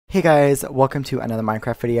Hey guys, welcome to another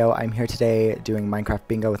Minecraft video. I'm here today doing Minecraft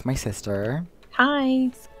bingo with my sister.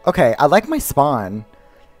 Hi. Okay, I like my spawn.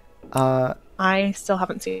 I still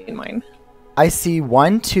haven't seen mine. I see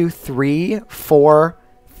 1, 2, 3, 4,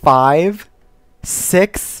 5,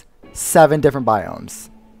 6, 7 different biomes.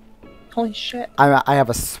 Holy shit. I have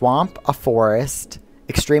a swamp, a forest,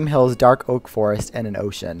 extreme hills, dark oak forest, and an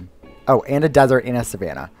ocean. Oh, and a desert and a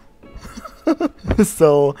savanna.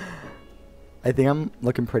 So, I think I'm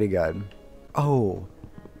looking pretty good. Oh,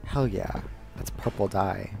 hell yeah. That's purple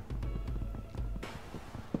dye.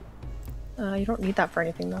 You don't need that for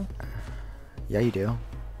anything, though. Yeah, you do.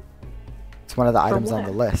 It's one of the items on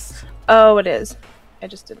the list. Oh, it is. I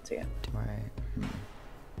just didn't see it. Do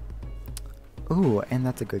I? Ooh, and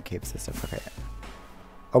that's a good cave system. Okay.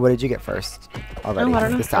 Oh, what did you get first? Already? Oh, I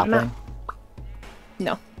don't know. The sapling?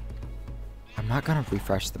 No. I'm not gonna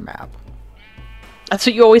refresh the map. That's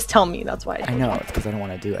what you always tell me. That's why. I know, it's because I don't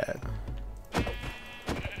want to do it. I'm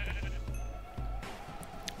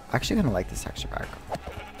actually gonna like this texture pack.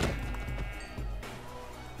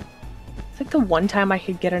 It's like the one time I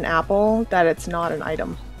could get an apple that it's not an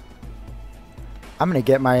item. I'm gonna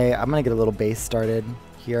get a little base started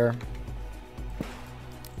here.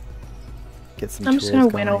 Get some I'm tools just gonna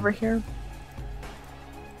going. win over here.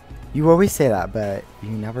 You always say that, but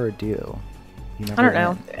you never do. You never I don't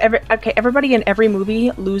know. win. Everybody in every movie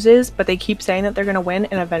loses, but they keep saying that they're gonna win,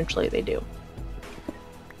 and eventually they do.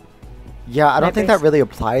 Yeah, I don't think that really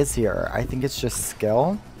applies here. I think it's just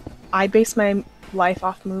skill. I base my life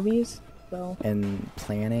off movies, so. And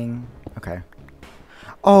planning. Okay.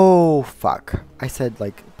 Oh, fuck. I said,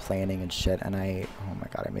 like, planning and shit, and oh my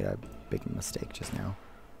god, I made a big mistake just now.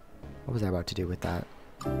 What was I about to do with that?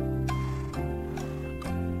 Oh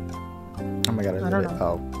my god, I don't know.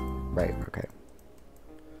 Oh, right, okay.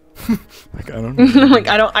 Like, I don't know. Like,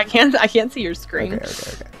 I can't see your screen.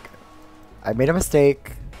 Okay. I made a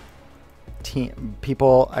mistake.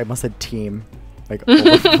 People, I almost said team. Like,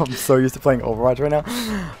 I'm so used to playing Overwatch right now.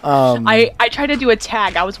 I tried to do a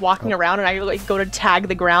tag. I was walking around and I like go to tag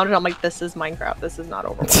the ground and I'm like, this is Minecraft. This is not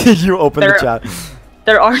Overwatch. You open the chat.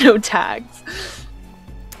 There are no tags.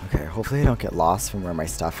 Okay, hopefully I don't get lost from where my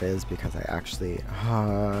stuff is because I actually...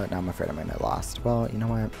 now I'm afraid I'm going to get lost. Well, you know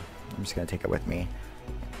what? I'm just going to take it with me.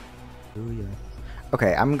 Ooh, yeah.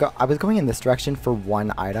 Okay, I was going in this direction for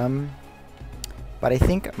one item. But I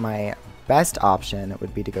think my best option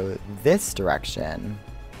would be to go this direction.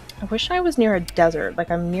 I wish I was near a desert.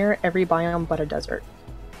 Like, I'm near every biome but a desert.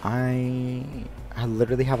 I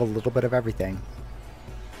literally have a little bit of everything.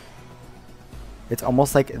 It's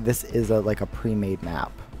almost like this is like a pre-made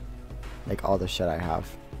map. Like all the shit I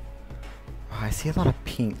have. Oh, I see a lot of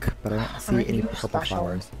pink, but I don't see any purple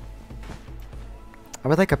flowers. I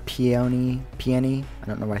would like a peony. I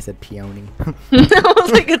don't know why I said peony. I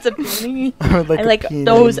was like, it's a peony. I like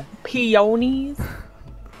those peonies.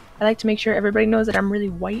 I like to make sure everybody knows that I'm really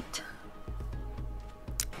white.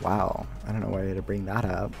 Wow. I don't know why I had to bring that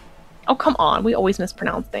up. Oh, come on. We always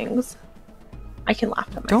mispronounce things. I can laugh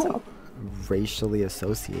at myself. Don't racially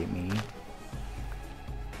associate me.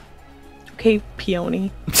 Okay,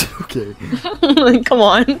 peony. Okay. Like, come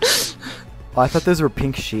on. Oh, I thought those were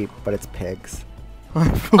pink sheep, but it's pigs. I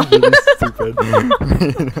feel really stupid.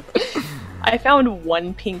 I found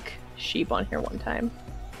one pink sheep on here one time.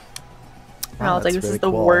 And I was like, this really is the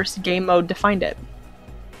cool. worst game mode to find it.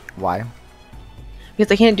 Why? Because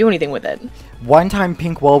I can't do anything with it. One time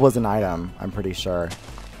pink wool was an item, I'm pretty sure.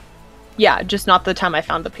 Yeah, just not the time I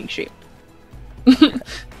found the pink sheep.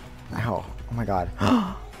 Ow. Oh my god.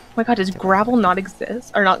 Oh my god, does gravel not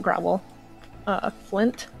exist? Or not gravel.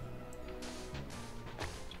 Flint?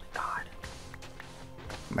 God.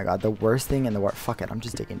 Oh my god, the worst thing in the world. Fuck it, I'm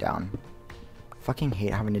just digging down. Fucking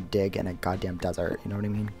hate having to dig in a goddamn desert, you know what I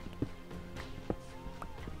mean?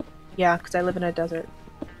 Yeah, because I live in a desert.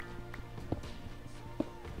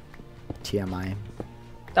 TMI.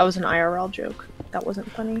 That was an IRL joke. That wasn't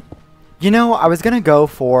funny. You know, I was gonna go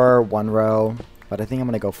for one row, but I think I'm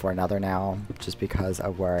gonna go for another now, just because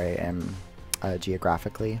of where I am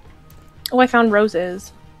geographically. Oh, I found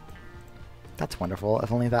roses. That's wonderful.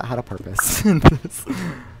 If only that had a purpose.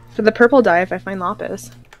 For the purple dye, if I find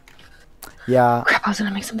lapis. Yeah. Crap, I was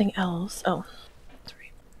gonna make something else. Oh. That's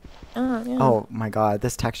right. Oh, yeah. Oh my god,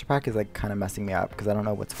 this texture pack is like kind of messing me up because I don't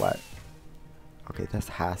know what's what. Okay, this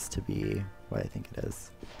has to be what I think it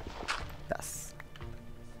is. Yes.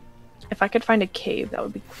 If I could find a cave, that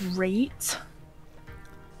would be great.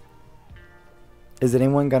 Is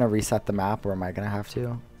anyone gonna reset the map, or am I gonna have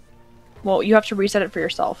to? Well, you have to reset it for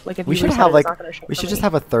yourself. Like, if We you should reset have it, like it's not gonna show we for should just me.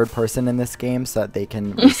 have a third person in this game so that they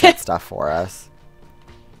can reset stuff for us.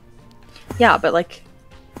 Yeah, but like,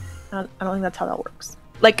 I don't think that's how that works.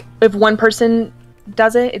 Like, if one person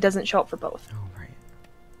does it, it doesn't show up for both. Oh, right.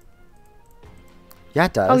 Yeah,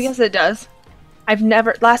 it does. Oh, yes, it does. I've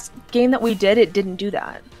never... Last game that we did, it didn't do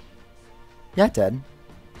that. Yeah, it did.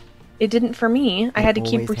 It didn't for me. I had to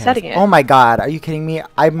keep resetting it. Oh my god, are you kidding me?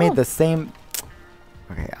 I made the same...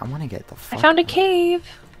 Okay, I want to get the fuck... I found a cave.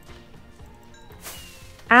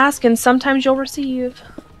 Ask and sometimes you'll receive.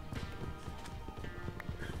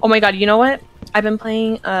 Oh my god, you know what? I've been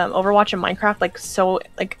playing Overwatch and Minecraft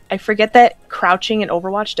like I forget that crouching in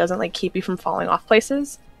Overwatch doesn't like keep you from falling off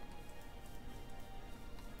places.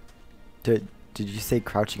 Did you say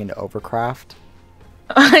crouching into Overcraft?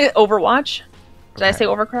 Overwatch? Did I say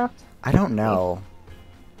Overcraft? I don't know.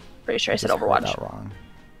 Pretty sure I said Overwatch. That wrong.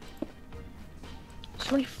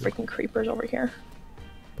 So many freaking creepers over here.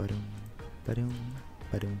 Ba-doom, ba-doom,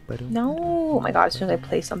 ba-doom, ba-doom, no! Oh my god, as soon as I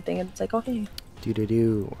play something, it's like, okay.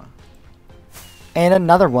 Do-do-do. And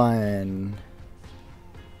another one.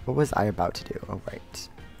 What was I about to do? Oh, right.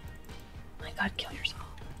 Oh my god, kill yourself.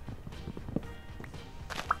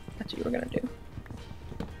 That's what you were gonna do.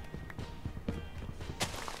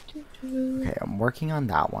 Okay, I'm working on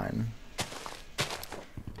that one.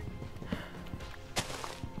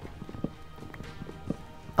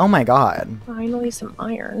 Oh my god. Finally some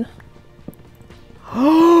iron.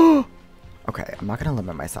 Okay, I'm not gonna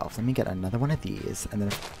limit myself. Let me get another one of these and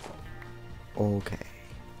then... Okay.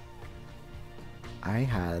 I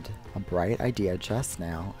had a bright idea just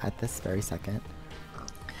now at this very second.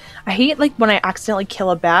 I hate like when I accidentally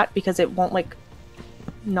kill a bat because it won't like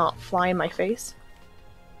not fly in my face.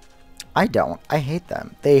 I don't. I hate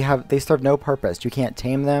them. They serve no purpose. You can't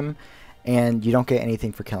tame them and you don't get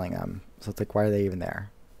anything for killing them. So it's like, why are they even there?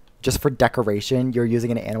 Just for decoration? You're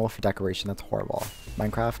using an animal for decoration. That's horrible.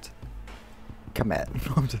 Minecraft? Commit.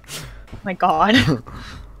 My god.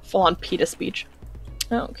 Full on PETA speech.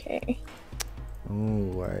 Okay.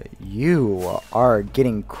 Ooh, you are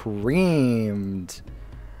getting creamed.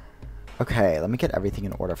 Okay, let me get everything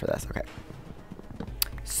in order for this. Okay.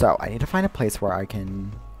 So, I need to find a place where I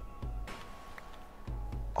can...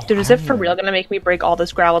 Oh, dude, is it for real gonna make me break all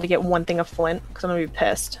this gravel to get one thing of flint? Because I'm gonna be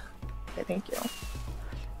pissed. Okay, thank you.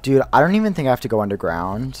 Dude, I don't even think I have to go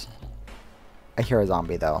underground. I hear a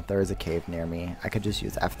zombie, though. There is a cave near me. I could just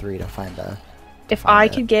use F3 to find the... If I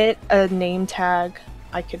could get a name tag,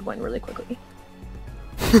 I could win really quickly.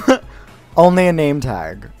 Only a name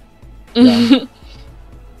tag. Yeah.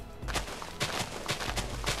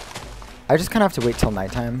 I just kind of have to wait till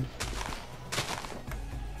nighttime.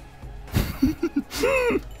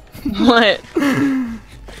 What?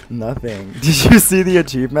 Nothing. Did you see the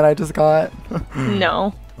achievement I just got?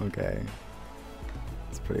 No. Okay.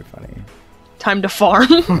 It's pretty funny. Time to farm.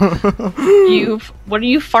 What are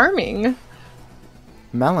you farming?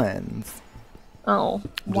 Melons. Oh,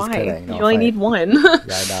 why? No, you only need one. Yeah,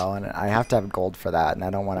 I know, and I have to have gold for that, and I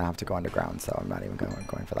don't want to have to go underground, so I'm not even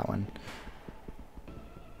going for that one.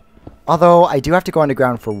 Although, I do have to go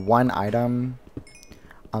underground for one item,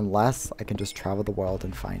 unless I can just travel the world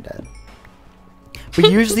and find it.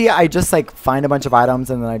 But usually, I just, like, find a bunch of items,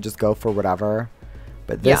 and then I just go for whatever.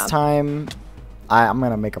 But this time, I'm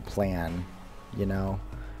going to make a plan, you know?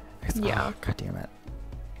 Yeah. Oh, God damn it.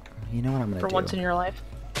 You know what I'm going to do? For once in your life.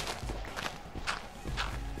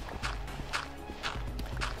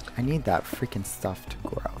 I need that freaking stuff to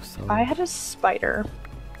grow. So if I had a spider,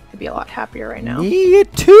 I'd be a lot happier right now. Me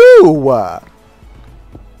too!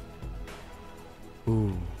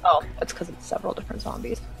 Ooh. Oh, that's because it's several different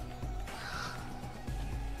zombies.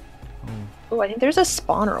 Oh. Oh, I think there's a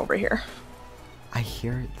spawner over here. I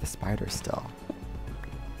hear the spider still.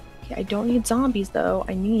 Yeah, I don't need zombies though.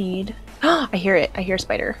 I need... I hear it. I hear a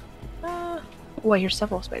spider. Oh, I hear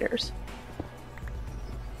several spiders.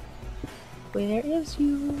 Where is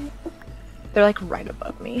you? They're like right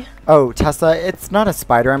above me. Oh, Tessa, it's not a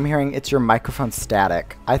spider I'm hearing. It's your microphone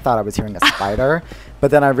static. I thought I was hearing a spider,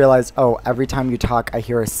 but then I realized, oh, every time you talk, I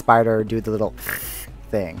hear a spider do the little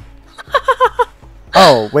thing.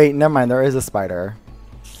 Oh, wait, never mind. There is a spider.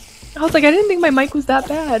 I was like, I didn't think my mic was that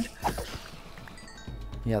bad.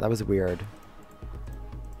 Yeah, that was weird.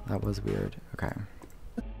 That was weird. Okay.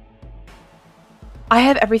 I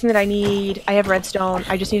have everything that I need. I have redstone.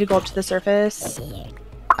 I just need to go up to the surface.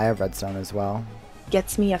 I have redstone as well.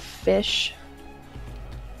 Gets me a fish.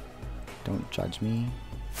 Don't judge me.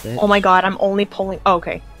 Bitch. Oh my god, I'm only pulling... Oh,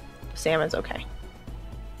 okay. Salmon's okay.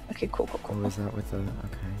 Okay, cool. What was that with the...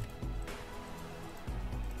 Okay.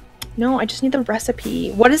 No, I just need the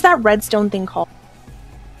recipe. What is that redstone thing called?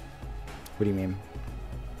 What do you mean?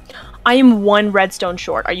 I am one redstone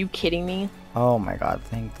short. Are you kidding me? Oh my god,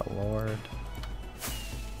 thank the Lord.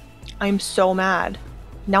 I'm so mad.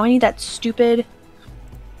 Now I need that stupid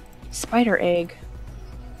spider egg.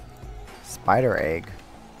 Spider egg?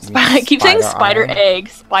 I keep saying spider eye? egg,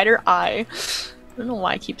 spider eye. I don't know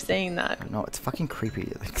why I keep saying that. No, it's fucking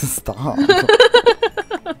creepy. Like, stop.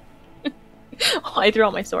 Oh, I threw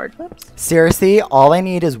out my sword. Whoops. Seriously, all I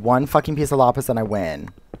need is one fucking piece of lapis and I win.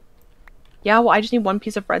 Yeah, well, I just need one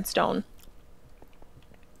piece of redstone.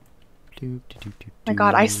 My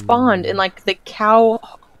god, I spawned in like the cow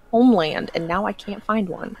homeland and now I can't find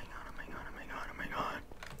one.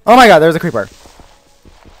 Oh my god, there's a creeper.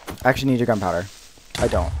 I actually need your gunpowder. I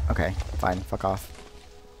don't. Okay, fine. Fuck off.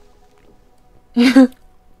 I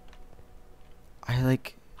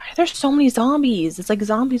like... Why are there so many zombies? It's like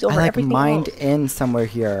zombies over everything mined else. in somewhere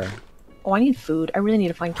here. Oh, I need food. I really need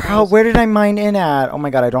to find cows. How? Where did I mine in at? Oh my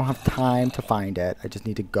god, I don't have time to find it. I just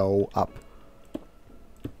need to go up.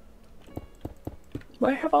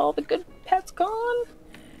 Where have all the good pets gone?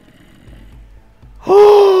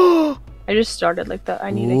 Oh! I just started like the I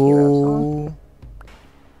need a hero song.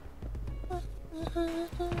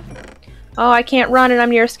 Oh, I can't run and I'm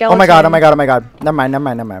near a skeleton. Oh my god, oh my god, oh my god. Never mind, never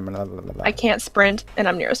mind, never mind. Blah, blah, blah, blah. I can't sprint and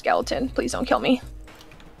I'm near a skeleton. Please don't kill me.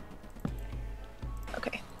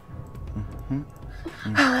 Okay.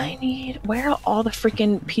 I need... Where are all the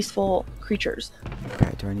freaking peaceful creatures?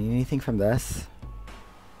 Okay, do I need anything from this?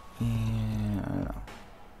 Yeah, I don't know.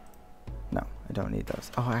 No, I don't need those.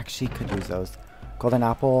 Oh, I actually could use those. Golden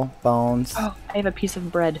apple, bones. Oh, I have a piece of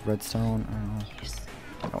bread. Redstone. I don't know. Yes.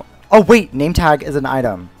 Oh wait, name tag is an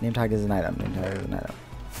item. Name tag is an item. Name tag is an item.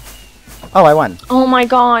 Oh, I won. Oh my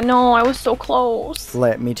god, no, I was so close.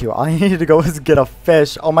 Lit, me too. All I needed to go was get a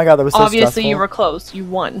fish. Oh my god, that was so Obviously, stressful. you were close. You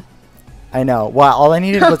won. I know. Well, all I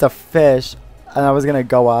needed was a fish, and I was gonna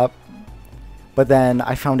go up, but then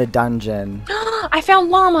I found a dungeon. I found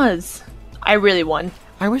llamas. I really won.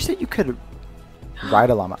 I wish that you could ride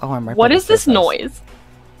a llama. Oh, I'm right. What by is the this surface. noise?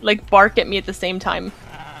 Like bark at me at the same time.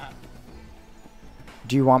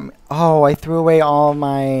 Do you want me? Oh, I threw away all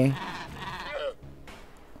my...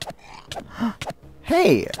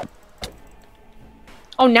 Hey!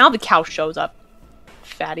 Oh, now the cow shows up.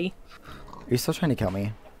 Fatty. Are you still trying to kill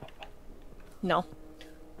me? No.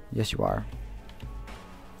 Yes, you are.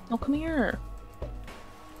 Oh, come here.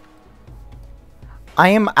 I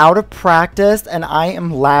am out of practice and I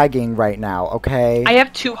am lagging right now, okay? I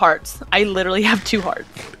have 2 hearts. I literally have 2 hearts.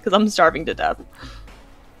 Because I'm starving to death.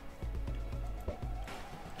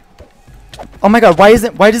 Oh my god,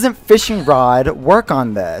 why doesn't fishing rod work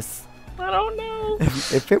on this? I don't know.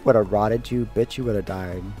 If it would have rotted you, bitch, you would have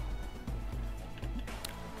died.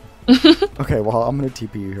 Okay, well, I'm gonna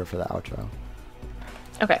TP you here for the outro.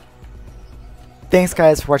 Okay. Thanks,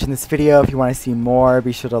 guys, for watching this video. If you want to see more,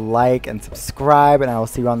 be sure to like and subscribe, and I will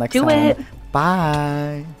see you all next time. Do it.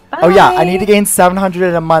 Bye. Bye. Oh, yeah, I need to gain 700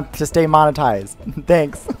 in a month to stay monetized.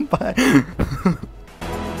 Thanks. Bye.